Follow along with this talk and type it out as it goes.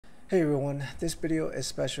Hey everyone, this video is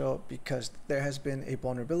special because there has been a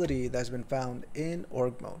vulnerability that's been found in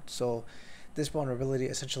org mode. So this vulnerability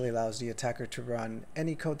essentially allows the attacker to run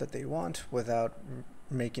any code that they want without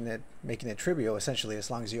making it trivial. Essentially, as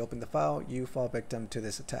long as you open the file, you fall victim to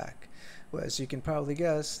this attack. Well, as you can probably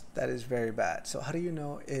guess, that is very bad. So how do you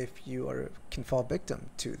know if you can fall victim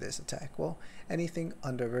to this attack? Well, anything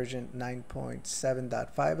under version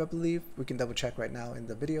 9.7.5, I believe. We can double check right now in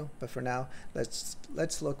the video, but for now,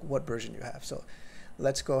 let's look what version you have. So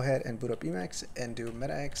let's go ahead and boot up Emacs and do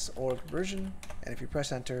metax org version. And if you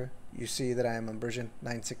press enter, you see that I am on version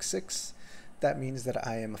 9.6.6. That means that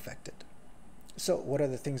I am affected. So what are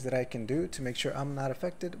the things that I can do to make sure I'm not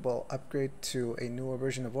affected? Well, upgrade to a newer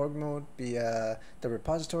version of org mode via the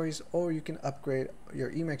repositories, or you can upgrade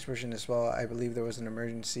your Emacs version as well. I believe there was an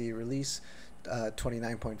emergency release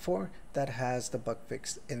 29.4 that has the bug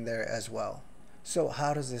fix in there as well. So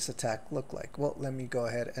how does this attack look like? Well, let me go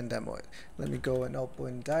ahead and demo it. Let me go and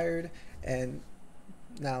open 𝗩𝗏, and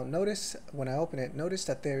now notice when I open it, notice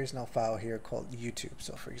that there is no file here called YouTube.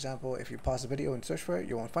 So for example, if you pause the video and search for it,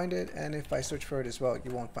 you won't find it, and if I search for it as well,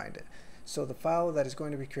 you won't find it. So the file that is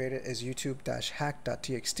going to be created is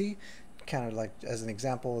youtube-hack.txt, kind of like as an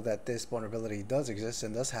example that this vulnerability does exist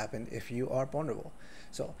and does happen if you are vulnerable.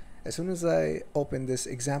 So as soon as I open this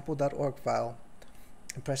example.org file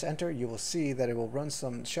and press enter, you will see that it will run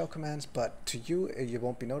some shell commands, but to you it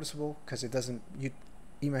won't be noticeable because it doesn't,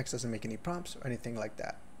 Emacs doesn't make any prompts or anything like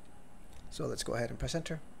that. So let's go ahead and press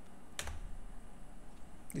enter.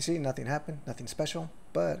 You see, nothing happened, nothing special.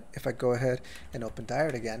 But if I go ahead and open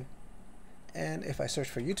𝗩𝗏 again, and if I search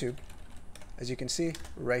for YouTube, as you can see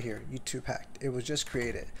right here, YouTube hacked. It was just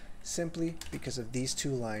created simply because of these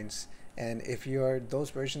two lines. And if you are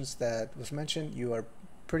those versions that was mentioned, you are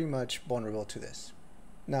pretty much vulnerable to this.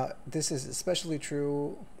 Now, this is especially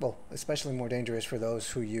true, well, especially more dangerous for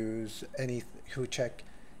those who who check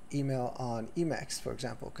email on Emacs, for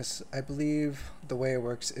example, because I believe the way it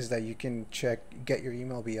works is that you can get your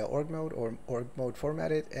email via org mode or org mode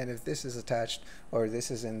formatted, and if this is attached or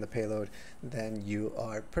this is in the payload, then you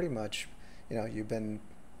are pretty much, you've been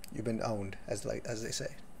owned, as they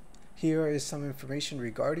say. Here is some information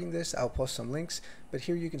regarding this. I'll post some links, but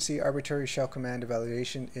here you can see arbitrary shell command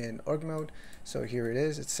evaluation in org mode. So here it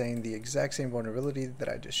is. It's saying the exact same vulnerability that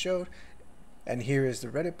I just showed. And here is the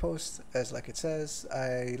Reddit post, like it says.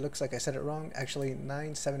 Looks like I said it wrong. Actually,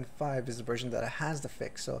 9.7.5 is the version that has the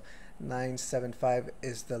fix. So 9.7.5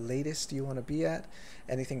 is the latest you want to be at.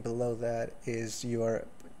 Anything below that is you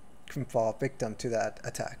can fall victim to that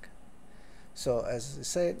attack. So as I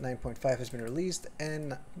said, 9.5 has been released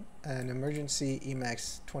and an emergency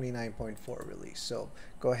Emacs 29.4 release. So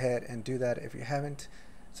go ahead and do that if you haven't.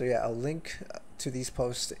 So yeah, I'll link to these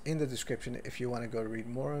posts in the description if you want to go read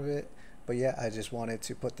more of it. But yeah, I just wanted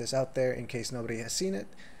to put this out there in case nobody has seen it.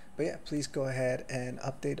 But yeah, please go ahead and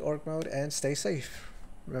update org mode and stay safe.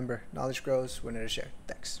 Remember, knowledge grows when it is shared.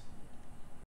 Thanks.